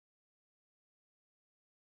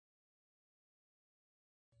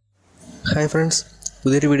Hi friends,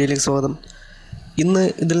 പുതിയൊരു വീഡിയോയിലേക്ക് സ്വാഗതം. ഇന്ന്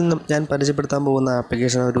ഇതിൽ ഞാൻ പരിചയപ്പെടുത്താൻ പോകുന്ന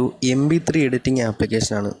ആപ്ലിക്കേഷൻ ഒരു MP3 എഡിറ്റിംഗ്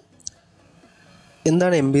ആപ്ലിക്കേഷനാണ്.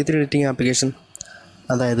 എന്താണ് MP3 എഡിറ്റിംഗ് ആപ്ലിക്കേഷൻ?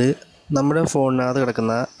 അതായത് നമ്മുടെ ഫോണിനകത്ത്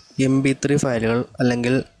കിടക്കുന്ന MP3 ഫയലുകൾ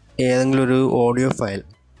അല്ലെങ്കിൽ ഏതെങ്കിലും ഒരു ഓഡിയോ ഫയൽ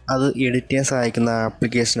അത് എഡിറ്റ് ചെയ്യാൻ സഹായിക്കുന്ന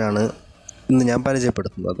ആപ്ലിക്കേഷനാണ് ഇന്ന് ഞാൻ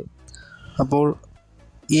പരിചയപ്പെടുത്തുന്നത്. അപ്പോൾ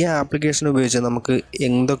ഈ ആപ്ലിക്കേഷൻ ഉപയോഗിച്ച് നമുക്ക്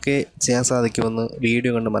എന്തൊക്കെ ചെയ്യാൻ സാധിക്കുമെന്ന്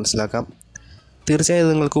വീഡിയോ കണ്ട് മനസ്സിലാക്കാം. തീർച്ചയായും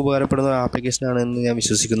നിങ്ങൾക്ക് ഉപകാരപ്പെടുന്ന ഒരു ആപ്ലിക്കേഷനാണെന്ന് ഞാൻ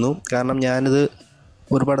വിശ്വസിക്കുന്നു. കാരണം ഞാനിത്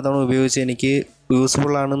ഒരുപാട് തവണ ഉപയോഗിച്ച് എനിക്ക്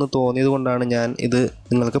യൂസ്ഫുൾ ആണെന്ന് തോന്നിയത് കൊണ്ടാണ് ഞാൻ ഇത്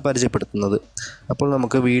നിങ്ങൾക്ക് പരിചയപ്പെടുത്തുന്നത്. അപ്പോൾ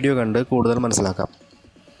നമുക്ക് വീഡിയോ കണ്ട് കൂടുതൽ മനസ്സിലാക്കാം.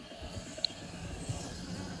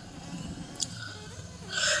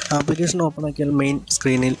 ആപ്ലിക്കേഷൻ ഓപ്പൺ ആക്കിയാൽ മെയിൻ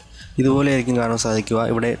സ്ക്രീനിൽ ഇതുപോലെയായിരിക്കും കാണാൻ സാധിക്കുക.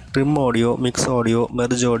 ഇവിടെ trim audio, mix audio,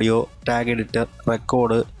 merge audio, tag editor,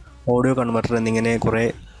 record, audio converter എന്നിങ്ങനെ കുറേ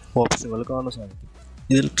ഓപ്ഷനുകൾ കാണാൻ സാധിക്കും.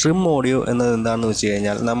 ഇതിൽ ട്രിം ഓഡിയോ എന്നത് എന്താണെന്ന് വെച്ച്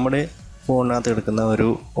കഴിഞ്ഞാൽ നമ്മുടെ ഫോണിനകത്ത് എടുക്കുന്ന ഒരു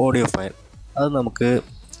ഓഡിയോ ഫയൽ അത് നമുക്ക്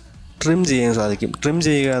ട്രിം ചെയ്യാൻ സാധിക്കും. ട്രിം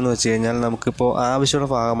ചെയ്യുക എന്ന് വെച്ച് കഴിഞ്ഞാൽ നമുക്കിപ്പോൾ ആവശ്യമുള്ള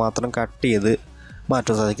ഭാഗം മാത്രം കട്ട് ചെയ്ത്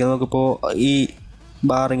മാറ്റാൻ സാധിക്കും. നമുക്കിപ്പോൾ ഈ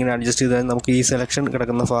ബാർ ഇങ്ങനെ അഡ്ജസ്റ്റ് ചെയ്താൽ നമുക്ക് ഈ സെലക്ഷൻ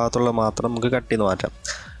കിടക്കുന്ന ഭാഗത്തുള്ള മാത്രം നമുക്ക് കട്ട് ചെയ്ത് മാറ്റാം.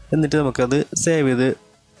 എന്നിട്ട് നമുക്കത് സേവ് ചെയ്ത്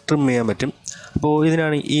ട്രിം ചെയ്യാൻ പറ്റും. അപ്പോൾ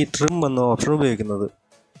ഇതിനാണ് ഈ ട്രിം എന്ന ഓപ്ഷൻ ഉപയോഗിക്കുന്നത്.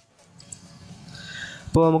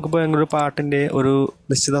 ഇപ്പോൾ നമുക്കിപ്പോൾ ഒരു പാട്ടിൻ്റെ ഒരു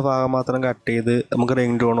നിശ്ചിത ഭാഗം മാത്രം കട്ട് ചെയ്ത് നമുക്ക്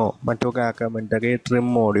റിംഗ് ടോണോ മറ്റോ ഒക്കെ ആക്കാൻ വേണ്ടിയിട്ടൊക്കെ ഈ ട്രിം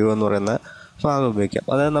ഓഡിയോ എന്ന് പറയുന്ന ഭാഗം ഉപയോഗിക്കാം.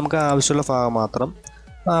 അതായത് നമുക്ക് ആവശ്യമുള്ള ഭാഗം മാത്രം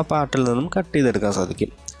ആ പാട്ടിൽ നിന്നും കട്ട് ചെയ്തെടുക്കാൻ സാധിക്കും.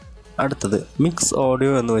 അടുത്തത് മിക്സ്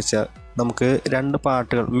ഓഡിയോ എന്ന് വെച്ചാൽ നമുക്ക് രണ്ട്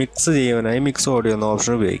പാട്ടുകൾ മിക്സ് ചെയ്യാനായി മിക്സ് ഓഡിയോ എന്ന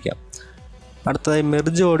ഓപ്ഷൻ ഉപയോഗിക്കാം. അടുത്തതായി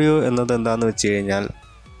മെർജ് ഓഡിയോ എന്നത് എന്താണെന്ന് വെച്ച് കഴിഞ്ഞാൽ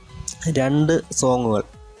രണ്ട് സോങ്ങുകൾ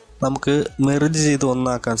നമുക്ക് മെർജ് ചെയ്ത്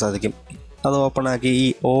ഒന്നാക്കാൻ സാധിക്കും. അത് ഓപ്പണാക്കി ഈ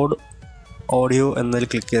ഓഡിയോ എന്നതിൽ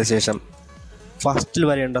ക്ലിക്ക് ചെയ്ത ശേഷം ഫസ്റ്റിൽ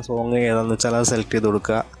വരേണ്ട സോങ് ഏതാണെന്ന് വെച്ചാൽ അത് സെലക്ട് ചെയ്ത്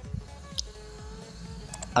കൊടുക്കുക.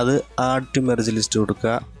 അത് ആഡ് ടു മെർജ് ലിസ്റ്റ്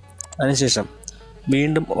കൊടുക്കുക. അതിനുശേഷം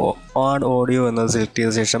വീണ്ടും ആഡ് ഓഡിയോ എന്നത് സെലക്ട്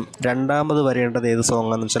ചെയ്ത ശേഷം രണ്ടാമത് വരേണ്ടത് ഏത്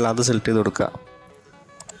സോങ്ങാണെന്ന് വെച്ചാൽ അത് സെലക്ട് ചെയ്ത് കൊടുക്കുക.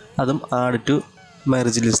 അതും ആഡ് ടു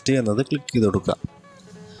മെർജ് ലിസ്റ്റ് എന്നത് ക്ലിക്ക് ചെയ്ത് കൊടുക്കുക.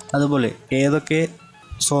 അതുപോലെ ഏതൊക്കെ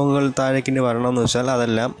സോങ്ങുകൾ താഴേക്കിന് വരണമെന്ന് വെച്ചാൽ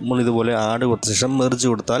അതെല്ലാം ഇതുപോലെ ആഡ് കൊടുത്ത ശേഷം മെർജ്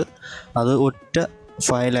കൊടുത്താൽ അത് ഒറ്റ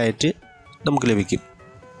ഫയലായിട്ട് നമുക്ക് ലഭിക്കും.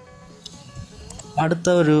 അടുത്ത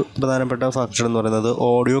ഒരു പ്രധാനപ്പെട്ട ഫംഗ്ഷൻ എന്ന് പറയുന്നത്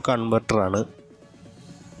ഓഡിയോ കൺവെർട്ടറാണ്.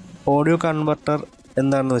 ഓഡിയോ കൺവെർട്ടർ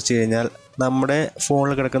എന്താണെന്ന് വെച്ച് കഴിഞ്ഞാൽ നമ്മുടെ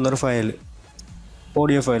ഫോണിൽ കിടക്കുന്ന ഒരു ഫയൽ,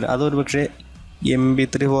 ഓഡിയോ ഫയൽ, അതൊരു പക്ഷേ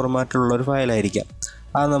MP3 ഫോർമാറ്റിലുള്ളൊരു ഫയലായിരിക്കാം.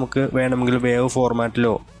 അത് നമുക്ക് വേണമെങ്കിൽ വേവ്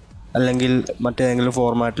ഫോർമാറ്റിലോ അല്ലെങ്കിൽ മറ്റേതെങ്കിലും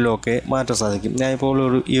ഫോർമാറ്റിലോ ഒക്കെ മാറ്റാൻ സാധിക്കും. ഞാനിപ്പോൾ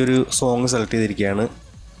ഈ ഒരു സോങ് സെലക്ട് ചെയ്തിരിക്കുകയാണ്.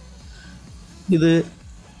 ഇത്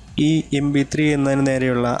ഈ MP3 എന്നതിന്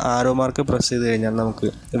നേരെയുള്ള ആരോ മാർക്ക് പ്രസ് ചെയ്ത് കഴിഞ്ഞാൽ നമുക്ക്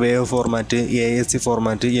wave format, AAC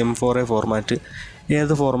format, M4A format,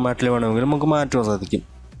 ഏത് ഫോർമാറ്റിൽ വേണമെങ്കിലും നമുക്ക് മാറ്റാൻ സാധിക്കും.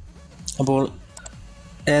 അപ്പോൾ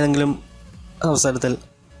ഏതെങ്കിലും അവസരത്തിൽ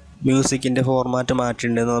മ്യൂസിക്കിൻ്റെ ഫോർമാറ്റ്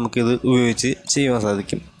മാറ്റിയിട്ടുണ്ടെന്ന് നമുക്കിത് ഉപയോഗിച്ച് ചെയ്യാൻ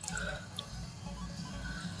സാധിക്കും.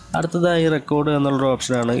 അടുത്തതായി റെക്കോർഡ് എന്നുള്ളൊരു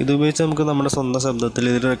ഓപ്ഷനാണ്. ഇത് ഉപയോഗിച്ച് നമുക്ക് നമ്മുടെ സ്വന്തം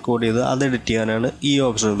ശബ്ദത്തിൽ ഇതിൽ റെക്കോർഡ് ചെയ്ത് അത് എഡിറ്റ് ചെയ്യാനാണ് ഈ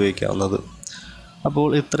ഓപ്ഷൻ ഉപയോഗിക്കാവുന്നത്. അപ്പോൾ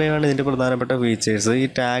ഇത്രയാണ് ഇതിൻ്റെ പ്രധാനപ്പെട്ട ഫീച്ചേഴ്സ്. ഈ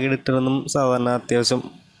ടാഗ് എഡിറ്ററൊന്നും സാധാരണ അത്യാവശ്യം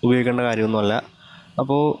ഉപയോഗിക്കേണ്ട കാര്യമൊന്നുമല്ല.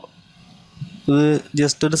 അപ്പോൾ ഇത്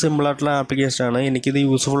ജസ്റ്റ് ഒരു സിമ്പിളായിട്ടുള്ള ആപ്ലിക്കേഷനാണ്. എനിക്കിത്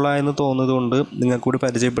യൂസ്ഫുള്ളായെന്ന് തോന്നുന്നത് കൊണ്ട് നിങ്ങൾക്ക് കൂടി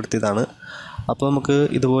പരിചയപ്പെടുത്തിയതാണ്. അപ്പോൾ നമുക്ക്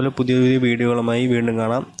ഇതുപോലെ പുതിയ പുതിയ വീഡിയോകളുമായി വീണ്ടും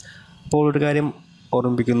കാണാം. അപ്പോൾ ഒരു കാര്യം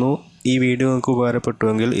ഓർമ്മിപ്പിക്കുന്നു, ഈ വീഡിയോ നിങ്ങൾക്ക്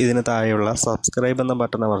ഉപകാരപ്പെട്ടുവെങ്കിൽ ഇതിന് താഴെയുള്ള സബ്സ്ക്രൈബ് എന്ന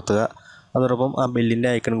ബട്ടൺ അമർത്തുക. അതോടൊപ്പം ആ ബെല്ലിൻ്റെ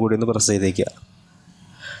ഐക്കൺ കൂടി ഒന്ന് പ്രസ് ചെയ്തേക്കുക.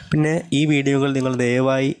 പിന്നെ ഈ വീഡിയോകൾ നിങ്ങൾ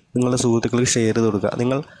ദയവായി നിങ്ങളുടെ സുഹൃത്തുക്കൾക്ക് ഷെയർ ചെയ്ത് കൊടുക്കുക.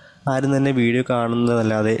 നിങ്ങൾ ആരും തന്നെ വീഡിയോ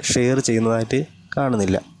കാണുന്നതല്ലാതെ ഷെയർ ചെയ്യുന്നതായിട്ട്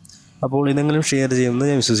കാണുന്നില്ല. അപ്പോൾ ഇതെങ്കിലും ഷെയർ ചെയ്യുമെന്ന്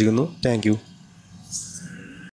ഞാൻ വിശ്വസിക്കുന്നു. Thank you.